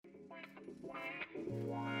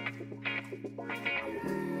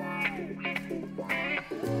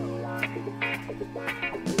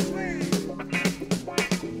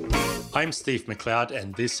I'm Steve McLeod,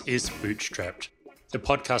 and this is Bootstrapped, the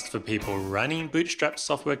podcast for people running bootstrapped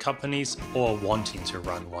software companies or wanting to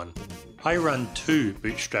run one. I run two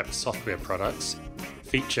bootstrapped software products,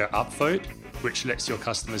 Feature Upvote, which lets your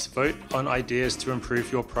customers vote on ideas to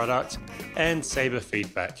improve your product, and Sabre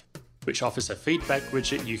Feedback, which offers a feedback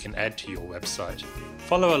widget you can add to your website.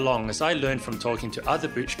 Follow along as I learn from talking to other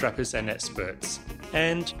bootstrappers and experts,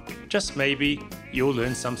 and just maybe you'll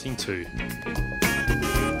learn something too.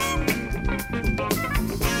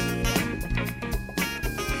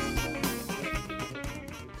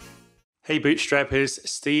 Hey Bootstrappers,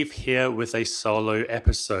 Steve here with a solo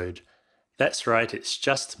episode. That's right, it's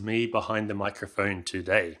just me behind the microphone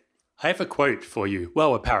today. I have a quote for you,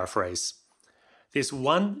 well, a paraphrase. There's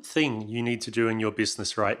one thing you need to do in your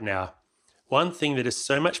business right now. One thing that is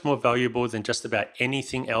so much more valuable than just about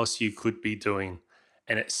anything else you could be doing.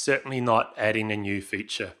 And it's certainly not adding a new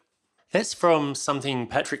feature. That's from something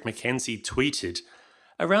Patrick McKenzie tweeted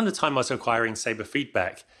around the time I was acquiring Sabre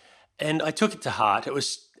Feedback. And I took it to heart. It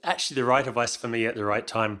was actually the right advice for me at the right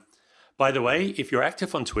time. By the way, if you're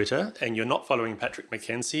active on Twitter and you're not following Patrick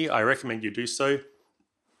McKenzie, I recommend you do so.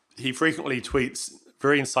 He frequently tweets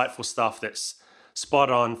very insightful stuff that's spot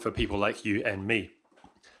on for people like you and me.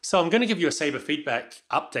 So I'm going to give you a Sabre Feedback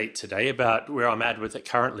update today about where I'm at with it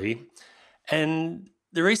currently. And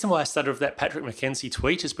the reason why I started with that Patrick McKenzie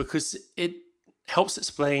tweet is because it helps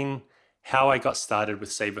explain how I got started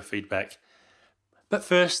with Sabre Feedback. But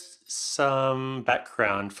first, some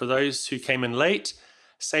background. For those who came in late,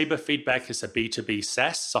 Sabre Feedback is a B2B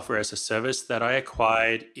SaaS, software as a service, that I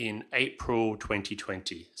acquired in April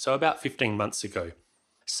 2020, so about 15 months ago.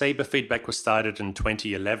 Sabre Feedback was started in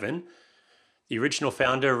 2011. The original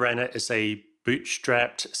founder ran it as a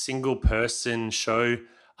bootstrapped single-person show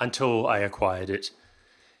until I acquired it.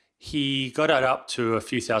 He got it up to a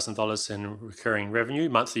few $1,000s in recurring revenue,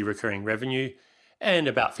 monthly recurring revenue, and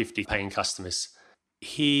about 50 paying customers.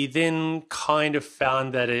 He then kind of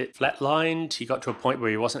found that it flatlined. He got to a point where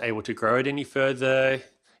he wasn't able to grow it any further.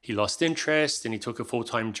 He lost interest and he took a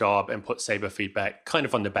full-time job and put Sabre Feedback kind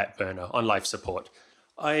of on the back burner, on life support.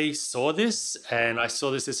 I saw this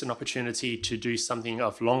as an opportunity to do something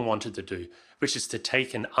I've long wanted to do, which is to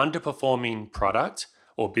take an underperforming product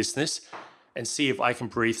or business and see if I can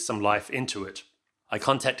breathe some life into it. I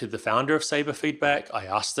contacted the founder of Sabre Feedback. I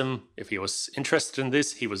asked him if he was interested in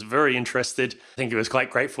this. He was very interested. I think he was quite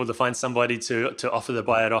grateful to find somebody to offer the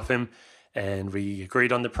buyout off him. And we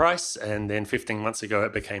agreed on the price. And then 15 months ago,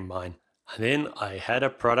 it became mine. And then I had a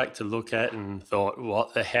product to look at and thought,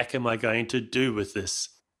 what the heck am I going to do with this?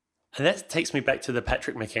 And that takes me back to the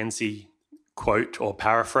Patrick McKenzie quote, or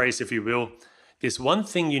paraphrase, if you will. There's one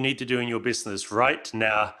thing you need to do in your business right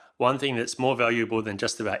now. One thing that's more valuable than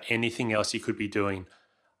just about anything else you could be doing.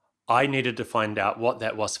 I needed to find out what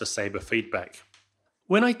that was for Sabre Feedback.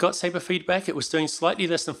 When I got Sabre Feedback, it was doing slightly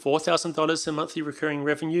less than $4,000 in monthly recurring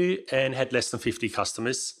revenue and had less than 50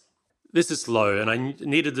 customers. This is low, and I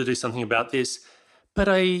needed to do something about this, but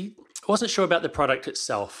I wasn't sure about the product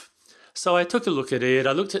itself. So I took a look at it.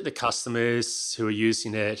 I looked at the customers who were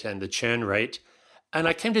using it and the churn rate, and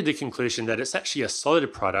I came to the conclusion that it's actually a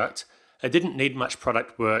solid product. It didn't need much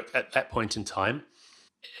product work at that point in time.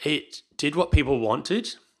 It did what people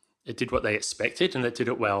wanted, it did what they expected, and it did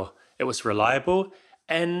it well. It was reliable,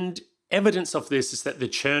 and evidence of this is that the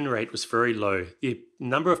churn rate was very low. The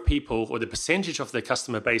number of people, or the percentage of the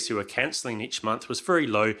customer base who were canceling each month, was very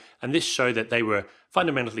low, and this showed that they were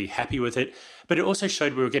fundamentally happy with it, but it also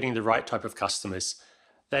showed we were getting the right type of customers.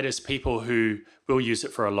 That is, people who will use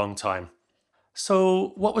it for a long time.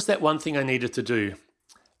 So what was that one thing I needed to do?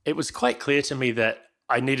 It was quite clear to me that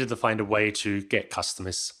I needed to find a way to get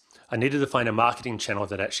customers. I needed to find a marketing channel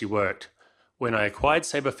that actually worked. When I acquired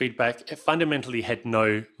Sabre Feedback, it fundamentally had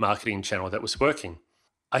no marketing channel that was working.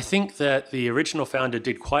 I think that the original founder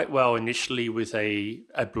did quite well initially with a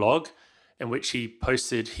blog in which he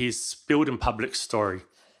posted his build in public story.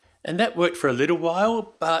 And that worked for a little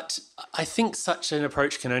while, but I think such an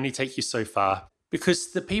approach can only take you so far.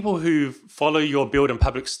 Because the people who follow your build in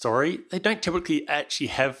public story, they don't typically actually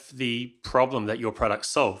have the problem that your product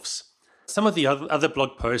solves. Some of the other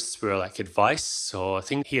blog posts were like advice or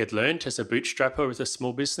things he had learned as a bootstrapper with a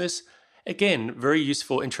small business. Again, very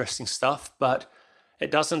useful, interesting stuff, but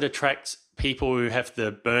it doesn't attract people who have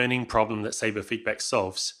the burning problem that Sabre Feedback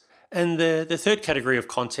solves. And the third category of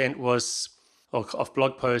content of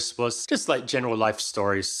blog posts was just like general life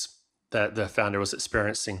stories that the founder was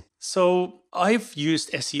experiencing. So I've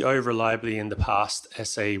used SEO reliably in the past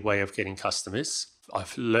as a way of getting customers.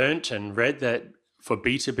 I've learned and read that for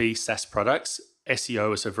B2B SaaS products,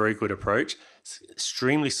 SEO is a very good approach. It's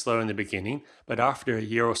extremely slow in the beginning, but after a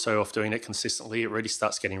year or so of doing it consistently, it really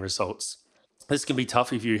starts getting results. This can be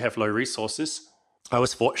tough if you have low resources. I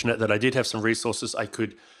was fortunate that I did have some resources I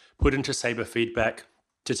could put into Sabre Feedback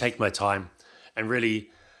to take my time and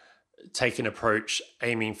really take an approach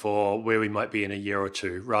aiming for where we might be in a year or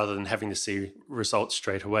two rather than having to see results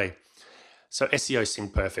straight away. So SEO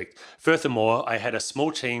seemed perfect. Furthermore, I had a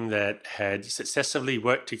small team that had successfully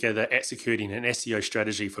worked together executing an SEO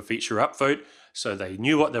strategy for feature upvote. So they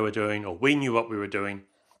knew what they were doing, or we knew what we were doing.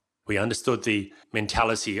 We understood the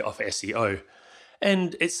mentality of SEO.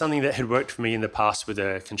 And it's something that had worked for me in the past with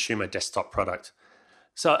a consumer desktop product.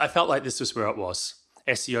 So I felt like this was where it was.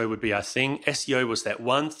 SEO would be our thing. SEO was that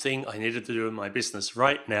one thing I needed to do in my business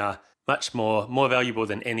right now, much more valuable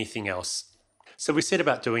than anything else. So we set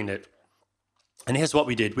about doing it. And here's what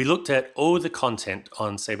we did. We looked at all the content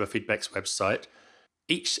on Sabre Feedback's website,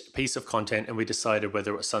 each piece of content, and we decided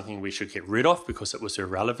whether it was something we should get rid of because it was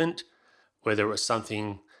irrelevant, whether it was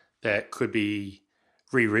something that could be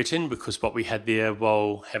rewritten because what we had there,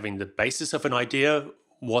 while having the basis of an idea,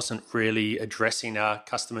 wasn't really addressing our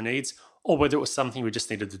customer needs, or whether it was something we just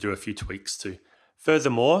needed to do a few tweaks to.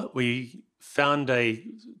 Furthermore, we found a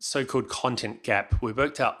so-called content gap. We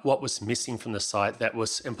worked out what was missing from the site that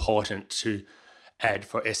was important to add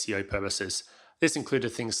for SEO purposes. This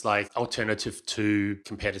included things like alternative to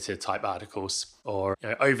competitor type articles or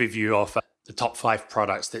overview of the top 5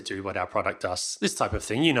 products that do what our product does. This type of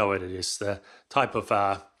thing, you know what it is, the type of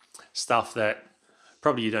stuff that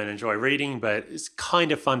probably you don't enjoy reading, but it's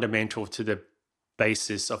kind of fundamental to the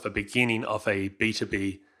basis of a beginning of a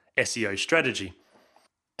B2B SEO strategy.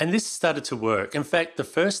 And this started to work. In fact, the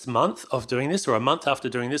first month of doing this, or a month after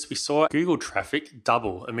doing this, we saw Google traffic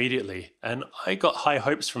double immediately. And I got high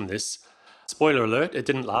hopes from this. Spoiler alert, it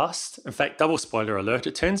didn't last. In fact, double spoiler alert,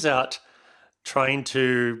 it turns out trying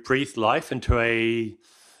to breathe life into a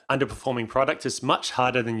underperforming product is much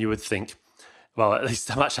harder than you would think. Well, at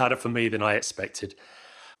least much harder for me than I expected.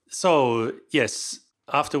 So yes,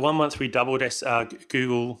 after 1 month, we doubled our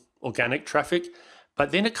Google organic traffic,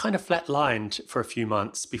 but then it kind of flatlined for a few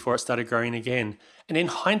months before it started growing again. And in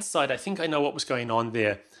hindsight, I think I know what was going on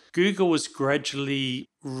there. Google was gradually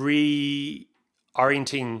reorienting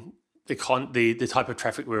the type of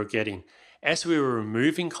traffic we were getting. As we were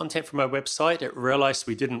removing content from our website, it realized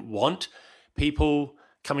we didn't want people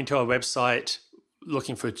coming to our website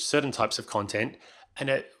looking for certain types of content, and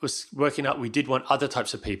it was working out we did want other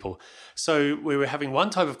types of people. So we were having one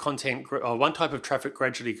type of content or one type of traffic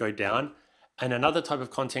gradually go down and another type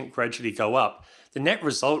of content gradually go up. The net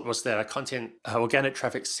result was that our organic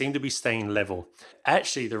traffic seemed to be staying level.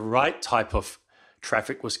 Actually, the right type of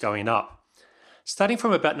traffic was going up. Starting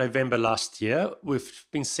from about November last year, we've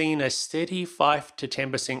been seeing a steady 5 to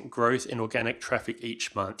 10% growth in organic traffic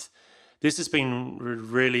each month. This has been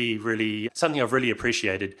really, really something I've really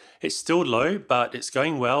appreciated. It's still low, but it's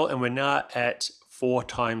going well, and we're now at 4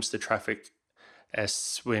 times the traffic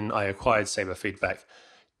as when I acquired Sabre Feedback.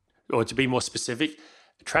 Or to be more specific,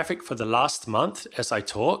 traffic for the last month as I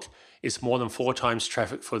talk is more than 4 times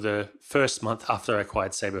traffic for the first month after I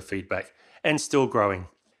acquired Sabre Feedback, and still growing.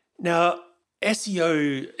 Now,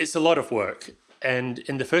 SEO is a lot of work. And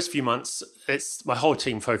in the first few months, my whole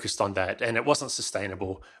team focused on that, and it wasn't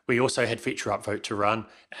sustainable. We also had feature upvote to run,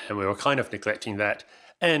 and we were kind of neglecting that.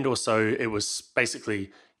 And also, it was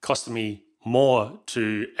basically costing me more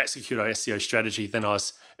to execute our SEO strategy than I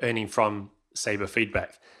was earning from Sabre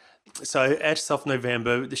Feedback. So as of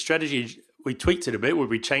November, the strategy, we tweaked it a bit, where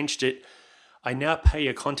we changed it. I now pay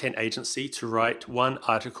a content agency to write 1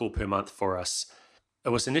 article per month for us. It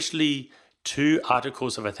was initially 2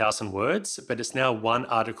 articles of 1,000 words, but it's now 1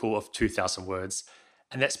 article of 2,000 words.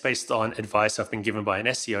 And that's based on advice I've been given by an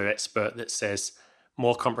SEO expert that says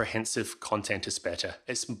more comprehensive content is better.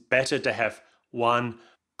 It's better to have 1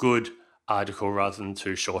 good article rather than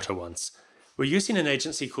 2 shorter ones. We're using an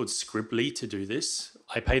agency called Scribbly to do this.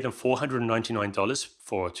 I pay them $499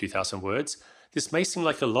 for 2,000 words. This may seem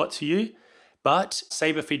like a lot to you, but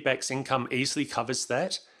Sabre Feedback's income easily covers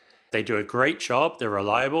that. They do a great job. They're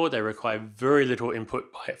reliable. They require very little input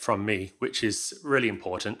from me, which is really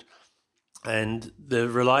important. And the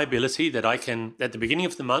reliability that I can, at the beginning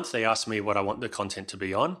of the month, they ask me what I want the content to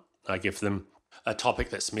be on. I give them a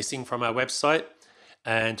topic that's missing from our website.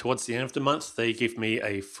 And towards the end of the month, they give me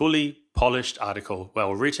a fully polished article,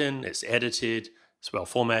 well written, it's edited, it's well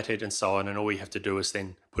formatted, and so on. And all we have to do is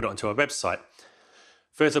then put it onto our website.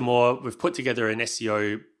 Furthermore, we've put together an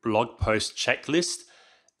SEO blog post checklist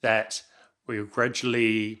that we've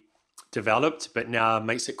gradually developed, but now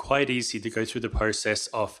makes it quite easy to go through the process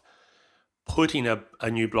of putting a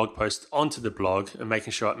new blog post onto the blog and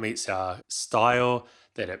making sure it meets our style,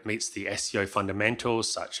 that it meets the SEO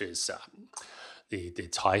fundamentals such as the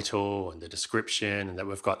title and the description, and that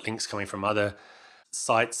we've got links coming from other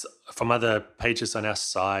sites, from other pages on our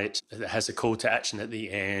site, that has a call to action at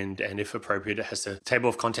the end, and if appropriate, it has a table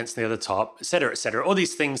of contents near the top, etc., etc. All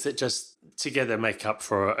these things that just together make up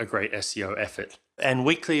for a great SEO effort. And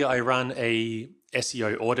weekly, I run a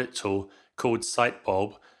SEO audit tool called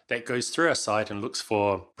SiteBulb that goes through our site and looks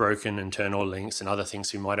for broken internal links and other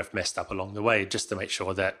things we might have messed up along the way, just to make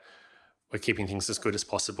sure that we're keeping things as good as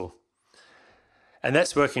possible. And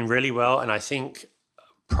that's working really well. And I think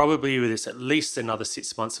probably with at least another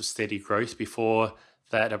 6 months of steady growth before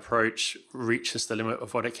that approach reaches the limit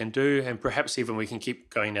of what it can do. And perhaps even we can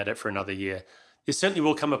keep going at it for another year. There certainly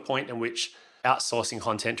will come a point in which outsourcing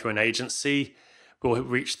content to an agency will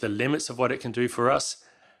reach the limits of what it can do for us.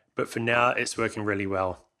 But for now, it's working really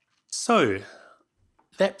well. So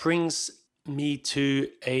that brings me to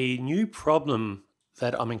a new problem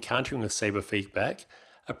that I'm encountering with Sabre Feedback,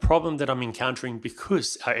 a problem that I'm encountering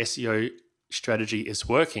because our SEO strategy is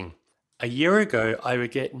working. A year ago, I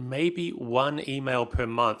would get maybe one email per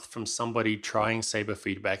month from somebody trying Sabre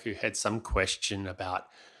Feedback who had some question about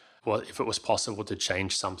if it was possible to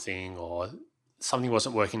change something or something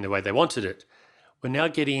wasn't working the way they wanted it. We're now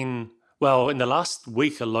getting, in the last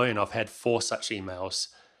week alone, I've had 4 such emails.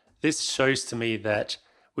 This shows to me that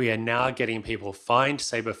we are now getting people find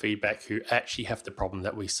Sabre Feedback who actually have the problem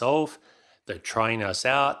that we solve. They're trying us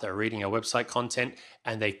out, they're reading our website content,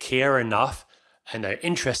 and they care enough and they're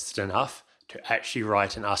interested enough to actually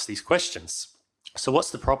write and ask these questions. So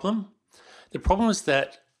what's the problem? The problem is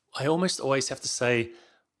that I almost always have to say,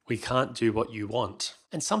 we can't do what you want.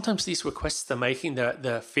 And sometimes these requests they're making,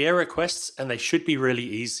 they're fair requests and they should be really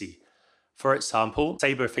easy. For example,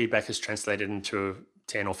 Sabre Feedback is translated into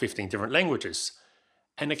 10 or 15 different languages.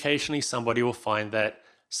 And occasionally somebody will find that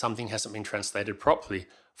something hasn't been translated properly.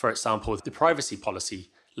 For example, the privacy policy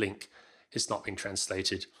link has not been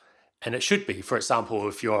translated. And it should be. For example,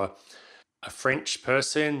 if you're a French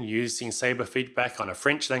person using Sabre Feedback on a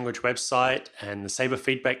French language website and the Sabre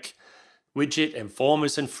Feedback widget and form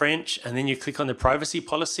is in French, and then you click on the privacy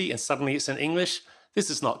policy and suddenly it's in English, this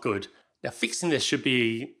is not good. Now, fixing this should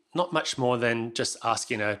be not much more than just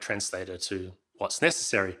asking a translator to what's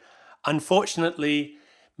necessary. Unfortunately,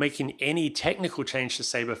 making any technical change to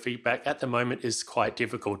Sabre Feedback at the moment is quite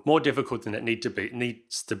difficult, more difficult than it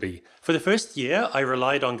needs to be. For the first year, I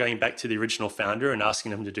relied on going back to the original founder and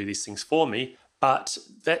asking him to do these things for me, but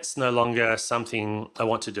that's no longer something I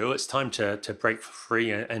want to do. It's time to break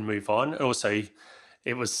free and move on. Also,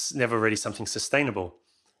 it was never really something sustainable.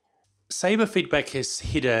 Sabre Feedback has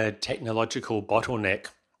hit a technological bottleneck.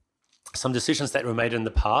 Some decisions that were made in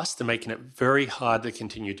the past are making it very hard to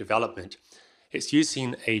continue development. It's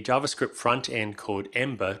using a JavaScript front end called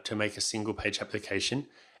Ember to make a single page application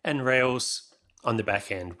and Rails on the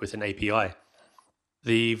back end with an API.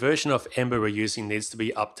 The version of Ember we're using needs to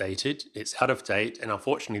be updated. It's out of date, and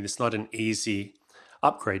unfortunately, there's not an easy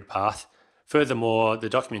upgrade path. Furthermore, the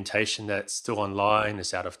documentation that's still online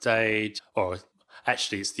is out of date, or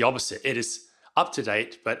actually, it's the opposite. It is up to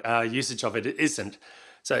date, but usage of it isn't.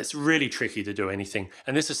 So it's really tricky to do anything.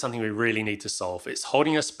 And this is something we really need to solve. It's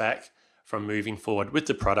holding us back from moving forward with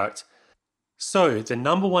the product. So the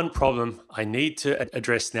number one problem I need to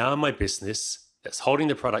address now in my business that's holding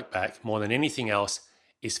the product back more than anything else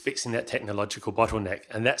is fixing that technological bottleneck.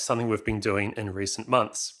 And that's something we've been doing in recent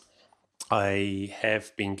months. I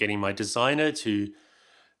have been getting my designer to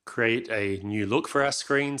create a new look for our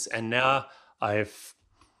screens. And now I've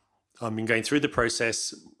been going through the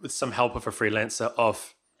process with some help of a freelancer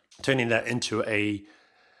of turning that into a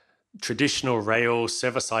traditional Rails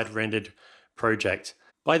server-side rendered project.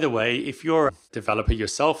 By the way, if you're a developer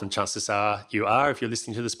yourself, and chances are you are if you're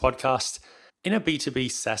listening to this podcast, in a B2B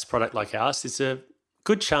SaaS product like ours, there's a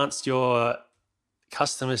good chance your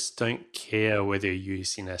customers don't care whether you're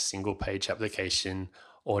using a single page application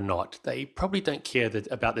or not. They probably don't care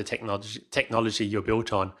about the technology you're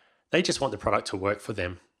built on. They just want the product to work for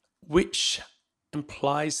them, which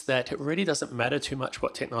implies that it really doesn't matter too much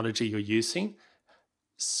what technology you're using.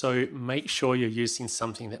 So make sure you're using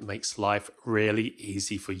something that makes life really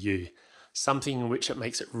easy for you, something in which it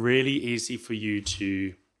makes it really easy for you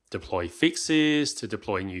to deploy fixes, to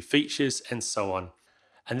deploy new features, and so on.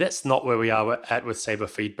 And that's not where we are at with Sabre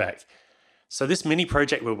Feedback. So this mini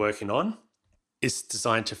project we're working on is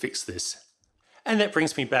designed to fix this. And that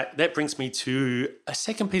brings me to a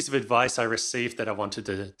second piece of advice I received that I wanted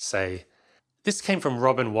to say. This came from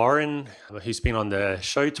Robin Warren, who's been on the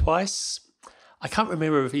show twice. I can't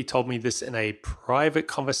remember if he told me this in a private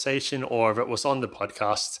conversation or if it was on the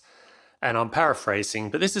podcast, and I'm paraphrasing,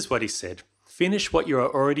 but this is what he said. Finish what you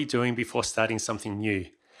are already doing before starting something new.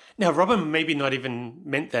 Now, Robin maybe not even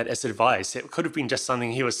meant that as advice. It could have been just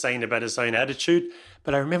something he was saying about his own attitude,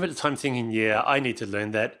 but I remember at the time thinking, yeah, I need to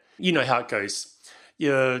learn that. You know how it goes.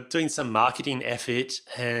 You're doing some marketing effort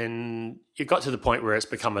and you got to the point where it's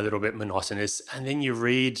become a little bit monotonous, and then you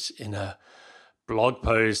read in a blog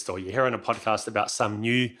post or you hear on a podcast about some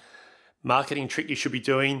new marketing trick you should be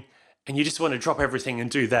doing, and you just want to drop everything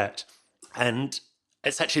and do that. And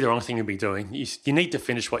it's actually the wrong thing to be doing. You need to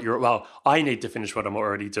finish I need to finish what I'm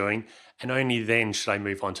already doing, and only then should I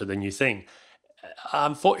move on to the new thing.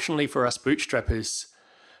 Unfortunately for us bootstrappers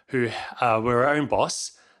who we're our own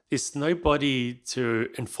boss, there's nobody to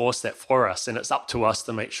enforce that for us, and it's up to us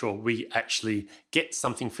to make sure we actually get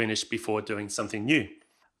something finished before doing something new.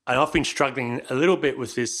 And I've been struggling a little bit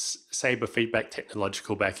with this Sabre Feedback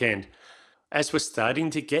technological backend. As we're starting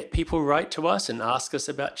to get people write to us and ask us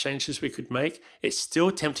about changes we could make, it's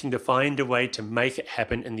still tempting to find a way to make it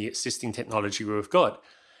happen in the existing technology we've got,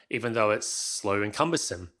 even though it's slow and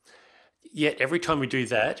cumbersome. Yet every time we do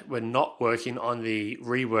that, we're not working on the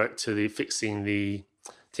rework to the fixing the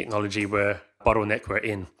technology bottleneck we're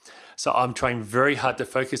in. So I'm trying very hard to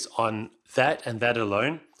focus on that and that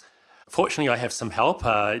alone. Fortunately, I have some help.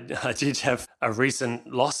 I did have a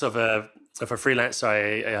recent loss of a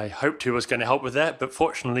freelancer I hoped who was going to help with that, but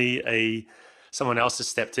fortunately, someone else has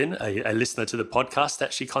stepped in. A listener to the podcast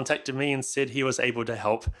actually contacted me and said he was able to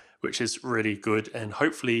help, which is really good. And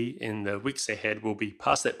hopefully, in the weeks ahead, we'll be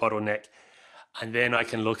past that bottleneck, and then I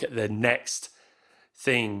can look at the next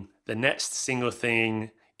single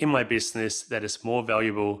thing in my business that is more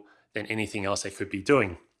valuable than anything else I could be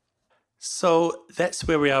doing. So that's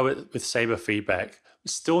where we are with Sabre Feedback.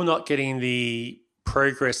 We're still not getting the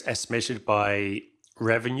progress as measured by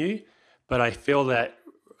revenue, but I feel that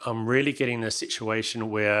I'm really getting in a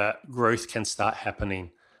situation where growth can start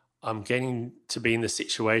happening. I'm getting to be in the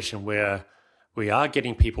situation where we are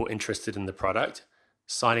getting people interested in the product,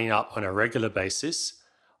 signing up on a regular basis.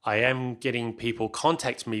 I am getting people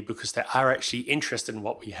contact me because they are actually interested in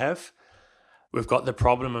what we have. We've got the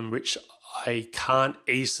problem in which I can't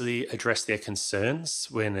easily address their concerns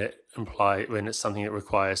when it's something that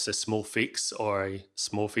requires a small fix or a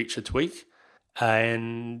small feature tweak.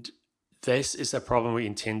 And this is a problem we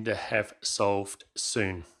intend to have solved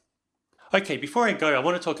soon. Okay, before I go, I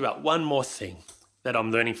want to talk about one more thing that I'm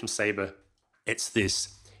learning from Sabre. It's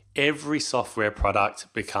this. Every software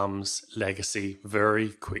product becomes legacy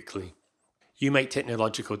very quickly. You make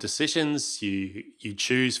technological decisions, you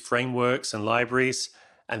choose frameworks and libraries,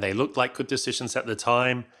 and they look like good decisions at the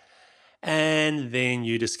time, and then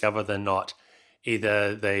you discover they're not.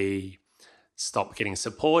 Either they stop getting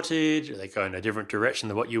supported, or they go in a different direction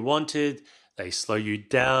than what you wanted, they slow you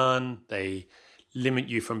down, they limit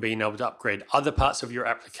you from being able to upgrade other parts of your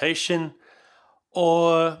application,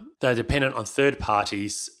 or they're dependent on third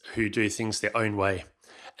parties who do things their own way.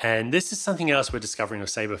 And this is something else we're discovering with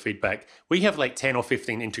Sabre Feedback. We have like 10 or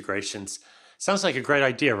 15 integrations. Sounds like a great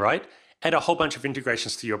idea, right? Add a whole bunch of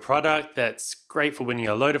integrations to your product. That's great for winning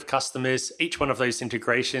a load of customers. Each one of those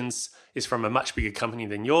integrations is from a much bigger company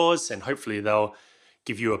than yours, and hopefully they'll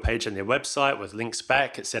give you a page on their website with links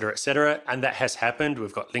back, etc., etc. And that has happened.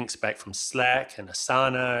 We've got links back from Slack and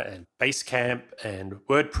Asana and Basecamp and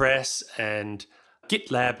WordPress and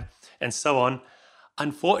GitLab and so on.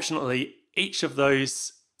 Unfortunately, each of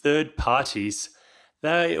those third parties,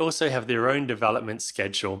 they also have their own development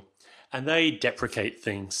schedule and they deprecate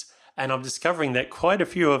things. And I'm discovering that quite a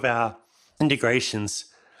few of our integrations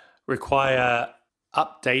require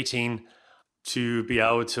updating to be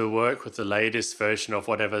able to work with the latest version of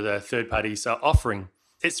whatever the third parties are offering.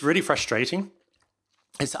 It's really frustrating.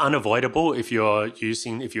 It's unavoidable if you're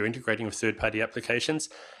integrating with third-party applications,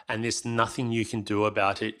 and there's nothing you can do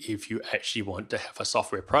about it if you actually want to have a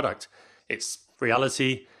software product. It's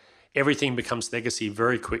reality. Everything becomes legacy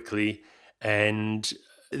very quickly, and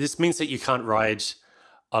this means that you can't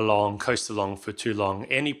coast along for too long.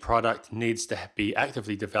 Any product needs to be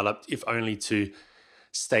actively developed, if only to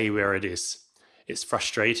stay where it is. It's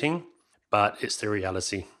frustrating, but it's the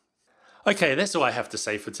reality. Okay, that's all I have to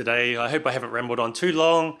say for today. I hope I haven't rambled on too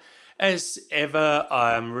long. As ever,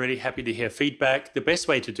 I'm really happy to hear feedback. The best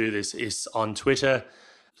way to do this is on Twitter,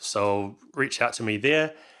 so reach out to me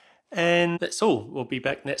there. And that's all. We'll be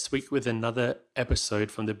back next week with another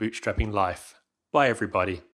episode from the Bootstrapping Life. Bye, everybody.